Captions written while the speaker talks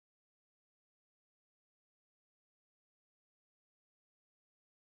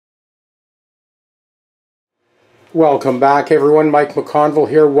Welcome back, everyone. Mike McConville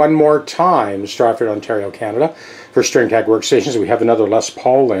here one more time, Stratford, Ontario, Canada. For StringTechWorkstations, we have another Les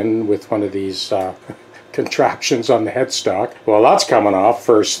Paul in with one of these contraptions on the headstock. Well, that's coming off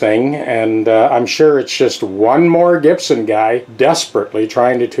first thing, and I'm sure it's just one more Gibson guy desperately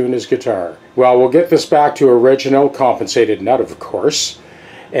trying to tune his guitar. Well, we'll get this back to original compensated nut, of course.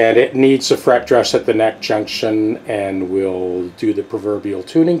 And it needs a fret dress at the neck junction, and we'll do the proverbial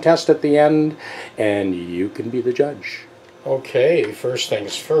tuning test at the end, and you can be the judge. Okay, first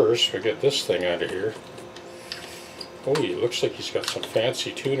things first, we get this thing out of here. Oh, it looks like he's got some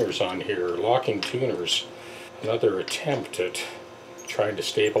fancy tuners on here, locking tuners. Another attempt at trying to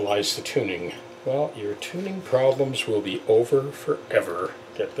stabilize the tuning. Well, your tuning problems will be over forever.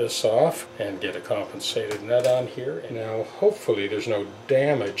 Get this off and get a compensated nut on here. Now hopefully there's no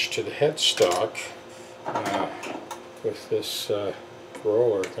damage to the headstock with this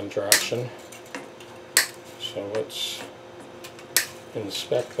roller contraption. So let's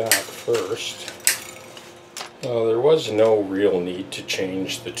inspect that first. Well, there was no real need to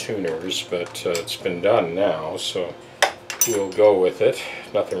change the tuners, but it's been done now, so we'll go with it.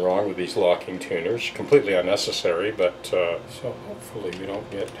 Nothing wrong with these locking tuners. Completely unnecessary, but so hopefully we don't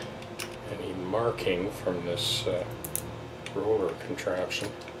get any marking from this roller contraption.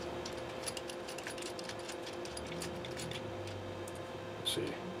 Let's see.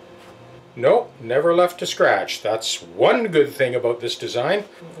 Nope, never left a scratch. That's one good thing about this design.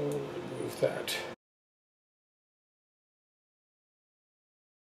 We'll remove that.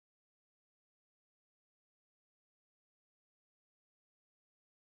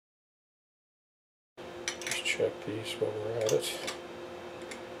 Check these while we're at it.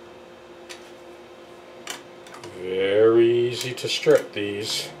 Very easy to strip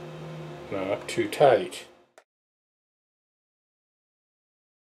these, not too tight.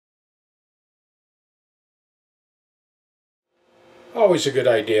 Always a good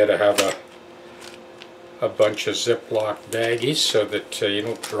idea to have a bunch of Ziploc baggies so that you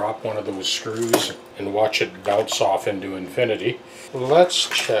don't drop one of those screws and watch it bounce off into infinity. Let's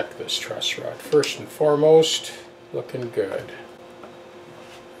check this truss rod. First and foremost, looking good.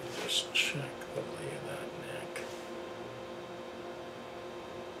 Just check the lay of that neck.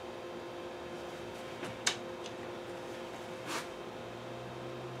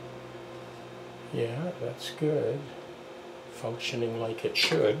 Yeah, that's good. Functioning like it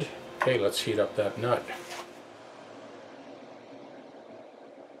should. Okay, let's heat up that nut.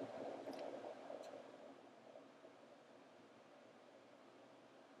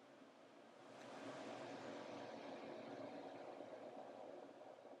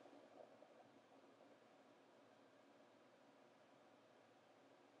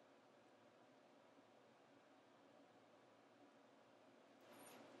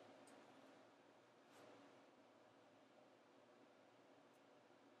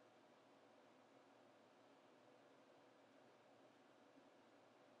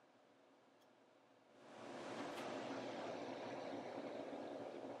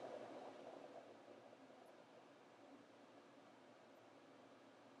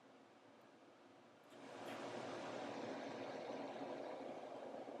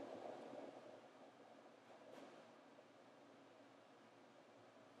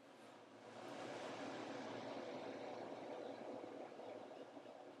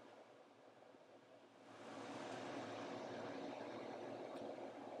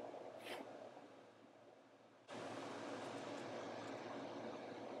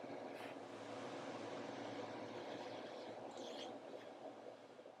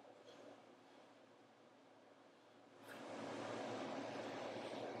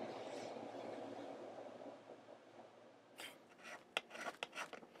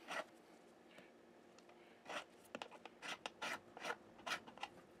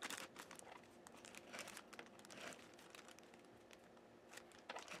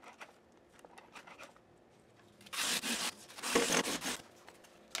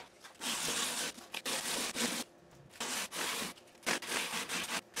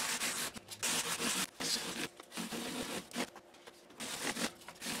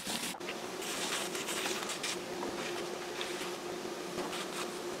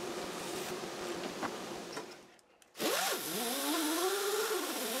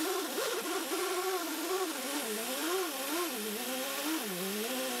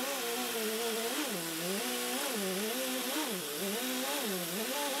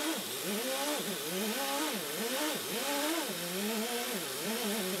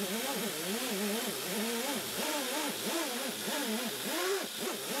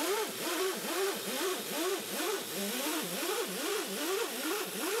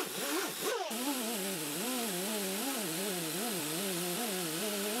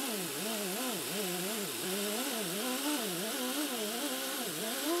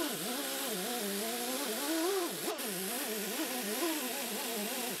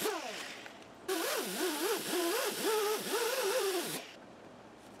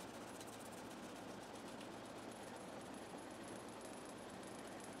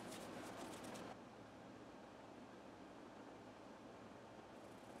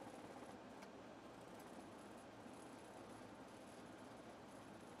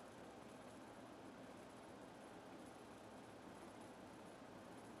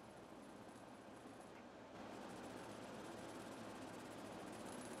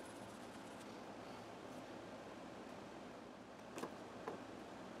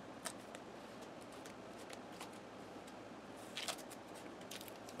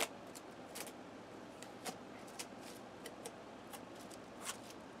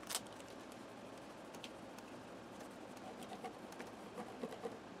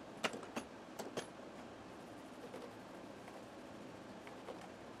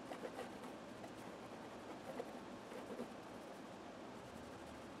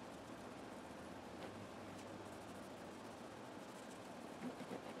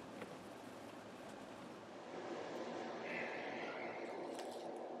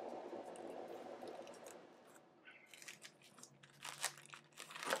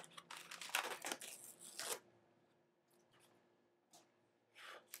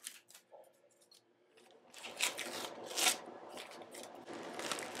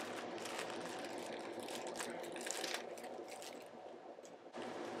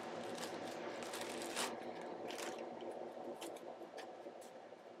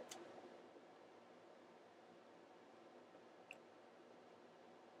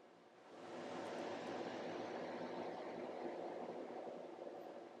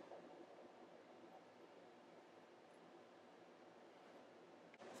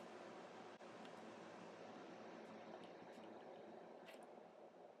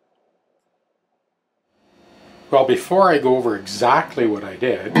 Well, before I go over exactly what I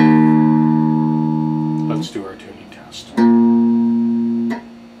did, let's do our tuning test.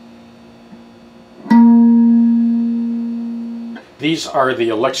 These are the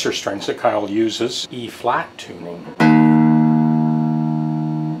Elixir strings that Kyle uses, E-flat tuning.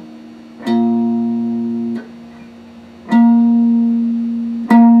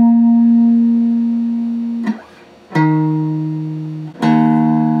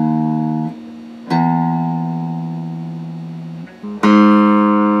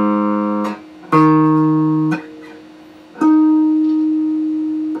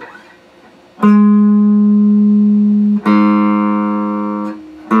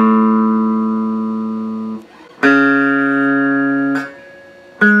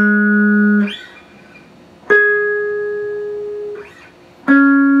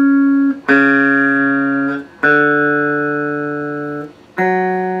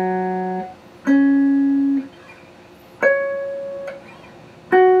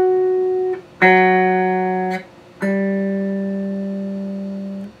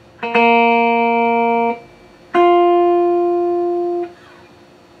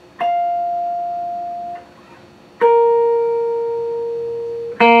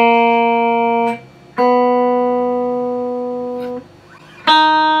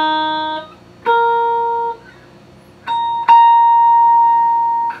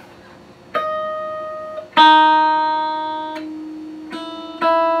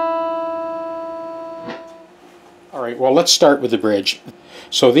 Alright, well, let's start with the bridge.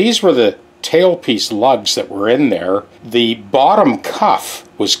 So these were the tailpiece lugs that were in there. The bottom cuff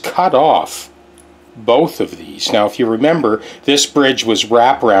was cut off, both of these. Now if you remember, this bridge was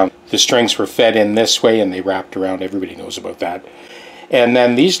wraparound. The strings were fed in this way and they wrapped around. Everybody knows about that. And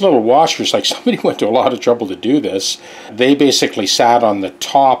then these little washers, like somebody went to a lot of trouble to do this, they basically sat on the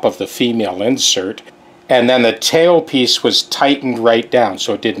top of the female insert, and then the tailpiece was tightened right down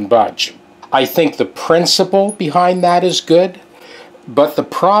so it didn't budge. I think the principle behind that is good, but the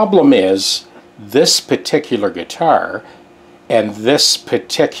problem is this particular guitar and this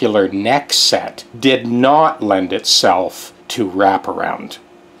particular neck set did not lend itself to wraparound.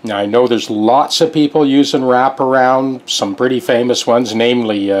 Now I know there's lots of people using wraparound, some pretty famous ones,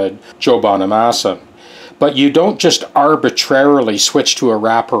 namely Joe Bonamassa, but you don't just arbitrarily switch to a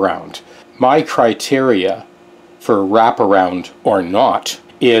wraparound. My criteria for wraparound or not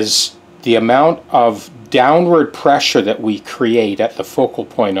is the amount of downward pressure that we create at the focal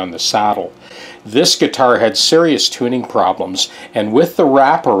point on the saddle. This guitar had serious tuning problems, and with the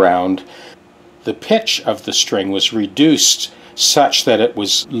wraparound, the pitch of the string was reduced such that it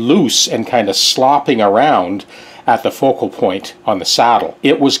was loose and kind of slopping around at the focal point on the saddle.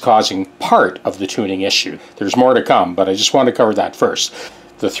 It was causing part of the tuning issue. There's more to come, but I just want to cover that first.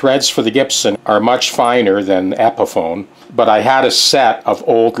 The threads for the Gibson are much finer than Epiphone, but I had a set of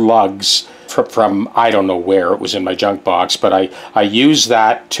old lugs from I don't know where, it was in my junk box, but I used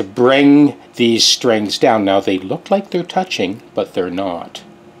that to bring these strings down. Now they look like they're touching, but they're not.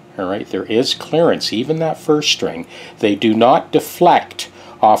 Alright, there is clearance, even that first string. They do not deflect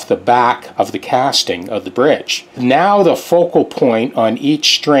off the back of the casting of the bridge. Now the focal point on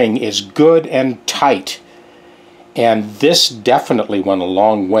each string is good and tight. And this definitely went a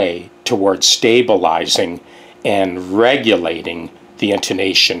long way towards stabilizing and regulating the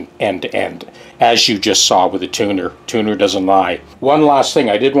intonation end to end, as you just saw with the tuner. Tuner doesn't lie. One last thing,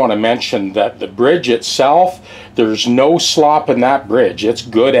 I did want to mention that the bridge itself, there's no slop in that bridge. It's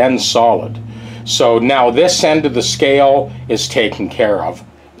good and solid. So now this end of the scale is taken care of.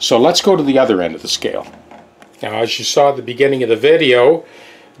 So let's go to the other end of the scale. Now as you saw at the beginning of the video,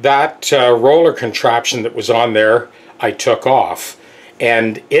 that roller contraption that was on there, I took off,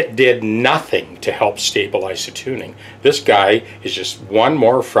 and it did nothing to help stabilize the tuning. This guy is just one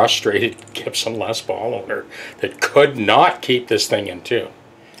more frustrated Gibson Les Paul owner that could not keep this thing in tune.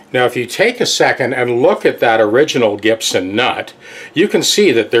 Now if you take a second and look at that original Gibson nut, you can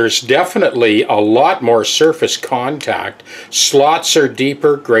see that there's definitely a lot more surface contact. Slots are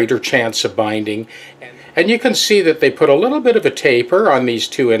deeper, greater chance of binding. And you can see that they put a little bit of a taper on these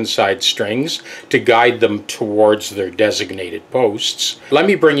two inside strings to guide them towards their designated posts. Let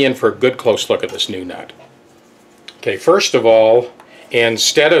me bring you in for a good close look at this new nut. Okay, first of all,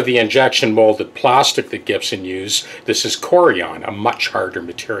 instead of the injection molded plastic that Gibson used, this is Corian, a much harder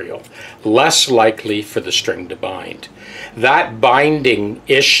material, less likely for the string to bind. That binding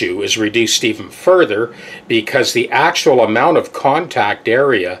issue is reduced even further because the actual amount of contact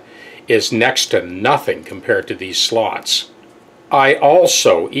area is next to nothing compared to these slots. I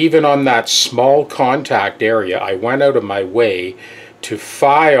also, even on that small contact area, I went out of my way to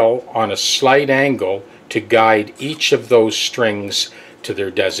file on a slight angle to guide each of those strings to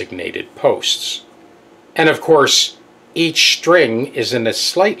their designated posts. And of course, each string is in a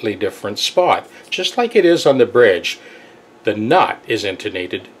slightly different spot, just like it is on the bridge. The nut is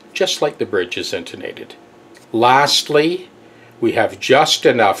intonated just like the bridge is intonated. Lastly, we have just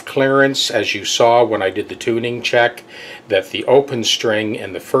enough clearance, as you saw when I did the tuning check, that the open string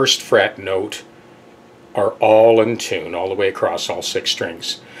and the first fret note are all in tune all the way across all 6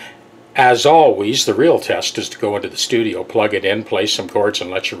 strings. As always, the real test is to go into the studio, plug it in, play some chords, and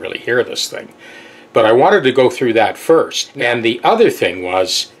let you really hear this thing. But I wanted to go through that first. And the other thing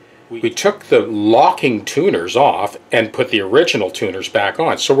was, we took the locking tuners off and put the original tuners back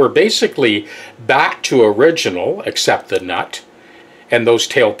on. So we're basically back to original, except the nut. And those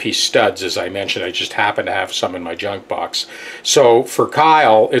tailpiece studs, as I mentioned, I just happen to have some in my junk box. So for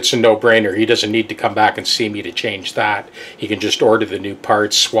Kyle, it's a no-brainer. He doesn't need to come back and see me to change that. He can just order the new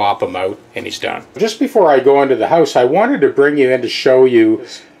parts, swap them out, and he's done. Just before I go into the house, I wanted to bring you in to show you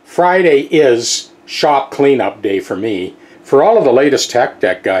Friday is shop cleanup day for me. For all of the latest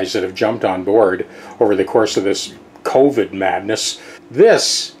TechDeck guys that have jumped on board over the course of this COVID madness,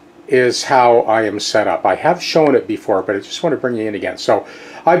 this is how I am set up. I have shown it before, but I just want to bring you in again. So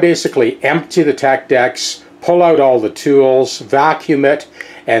I basically empty the TechDecks, pull out all the tools, vacuum it,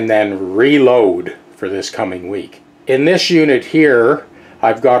 and then reload for this coming week. In this unit here,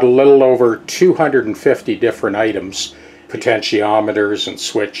 I've got a little over 250 different items, potentiometers and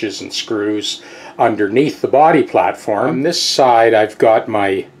switches and screws underneath the body platform. On this side, I've got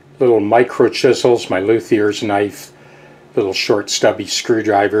my little micro chisels, my Luthiers knife, little short stubby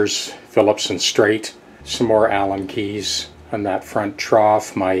screwdrivers, Phillips and straight, some more Allen keys on that front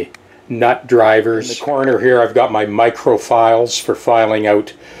trough, my nut drivers. In the corner here, I've got my micro files for filing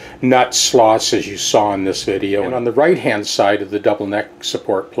out nut slots, as you saw in this video. And on the right hand side of the double neck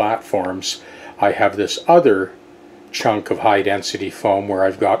support platforms, I have this other chunk of high density foam where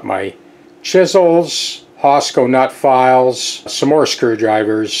I've got my chisels, Hosco nut files, some more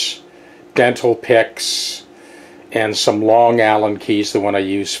screwdrivers, dental picks, and some long Allen keys, the one I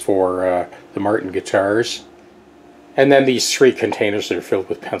use for the Martin guitars. And then these 3 containers that are filled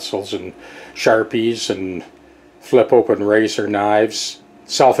with pencils and Sharpies and flip open razor knives,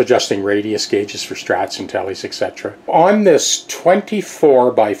 self-adjusting radius gauges for strats and tellies, etc. On this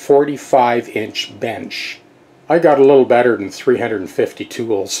 24 by 45 inch bench, I got a little better than 350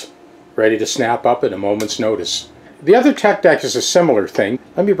 tools ready to snap up at a moment's notice. The other TechDeck is a similar thing.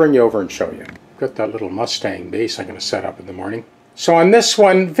 Let me bring you over and show you. Got that little Mustang bass I'm going to set up in the morning. So on this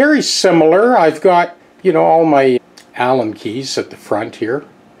one, very similar. I've got, you know, all my Allen keys at the front here,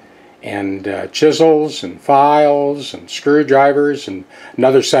 and chisels and files and screwdrivers and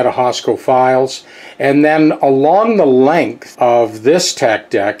another set of Hosco files. And then along the length of this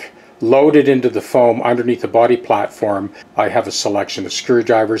TechDeck, loaded into the foam underneath the body platform, I have a selection of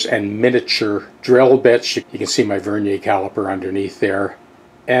screwdrivers and miniature drill bits. You can see my vernier caliper underneath there,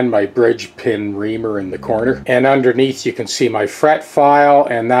 and my bridge pin reamer in the corner. And underneath you can see my fret file,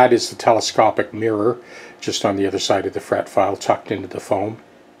 and that is the telescopic mirror just on the other side of the fret file tucked into the foam.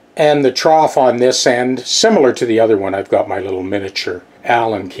 And the trough on this end, similar to the other one, I've got my little miniature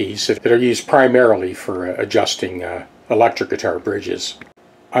Allen keys that are used primarily for adjusting electric guitar bridges.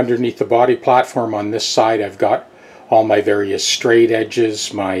 Underneath the body platform on this side, I've got all my various straight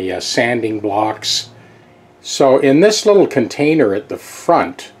edges, my sanding blocks. So in this little container at the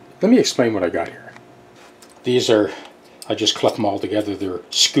front, let me explain what I got here. These are, I just clip them all together, they're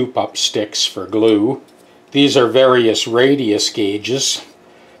scoop up sticks for glue. These are various radius gauges,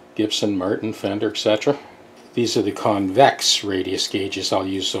 Gibson, Martin, Fender, etc. These are the convex radius gauges. I'll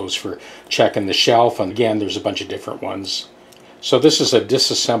use those for checking the shelf, and again there's a bunch of different ones. So this is a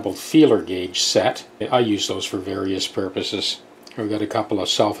disassembled feeler gauge set. I use those for various purposes. We've got a couple of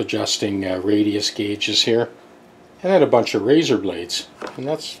self-adjusting radius gauges here, and then a bunch of razor blades. And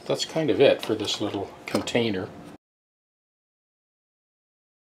that's kind of it for this little container.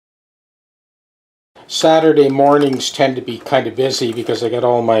 Saturday mornings tend to be kind of busy because I got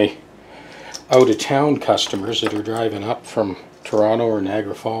all my out-of-town customers that are driving up from Toronto or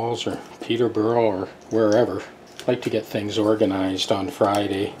Niagara Falls or Peterborough or wherever. I like to get things organized on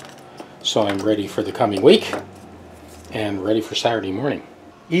Friday so I'm ready for the coming week and ready for Saturday morning.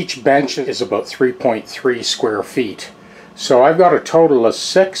 Each bench is about 3.3 square feet. So I've got a total of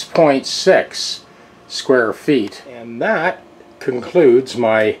 6.6 square feet, and that concludes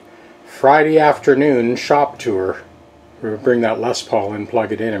my Friday afternoon shop tour. We're going to bring that Les Paul in,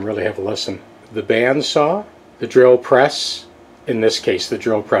 plug it in, and really have a listen. The bandsaw, the drill press, in this case the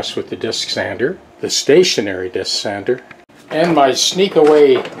drill press with the disc sander, the stationary disc sander, and my sneak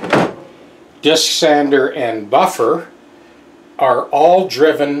away disc sander, and buffer are all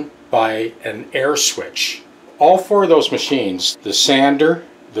driven by an air switch. All four of those machines, the sander,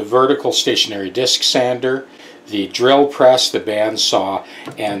 the vertical stationary disc sander, the drill press, the bandsaw,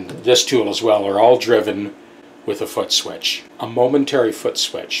 and this tool as well, are all driven with a foot switch. A momentary foot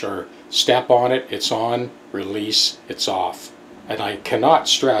switch, or step on it, it's on, release, it's off. And I cannot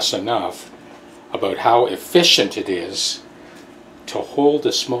stress enough about how efficient it is to hold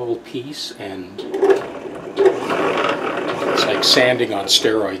a small piece, and it's like sanding on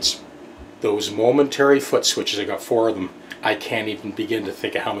steroids. Those momentary foot switches, I got 4 of them. I can't even begin to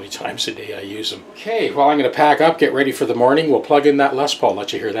think of how many times a day I use them. Okay, well, I'm going to pack up, get ready for the morning. We'll plug in that Les Paul,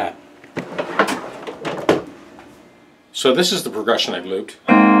 let you hear that. So this is the progression I've looped.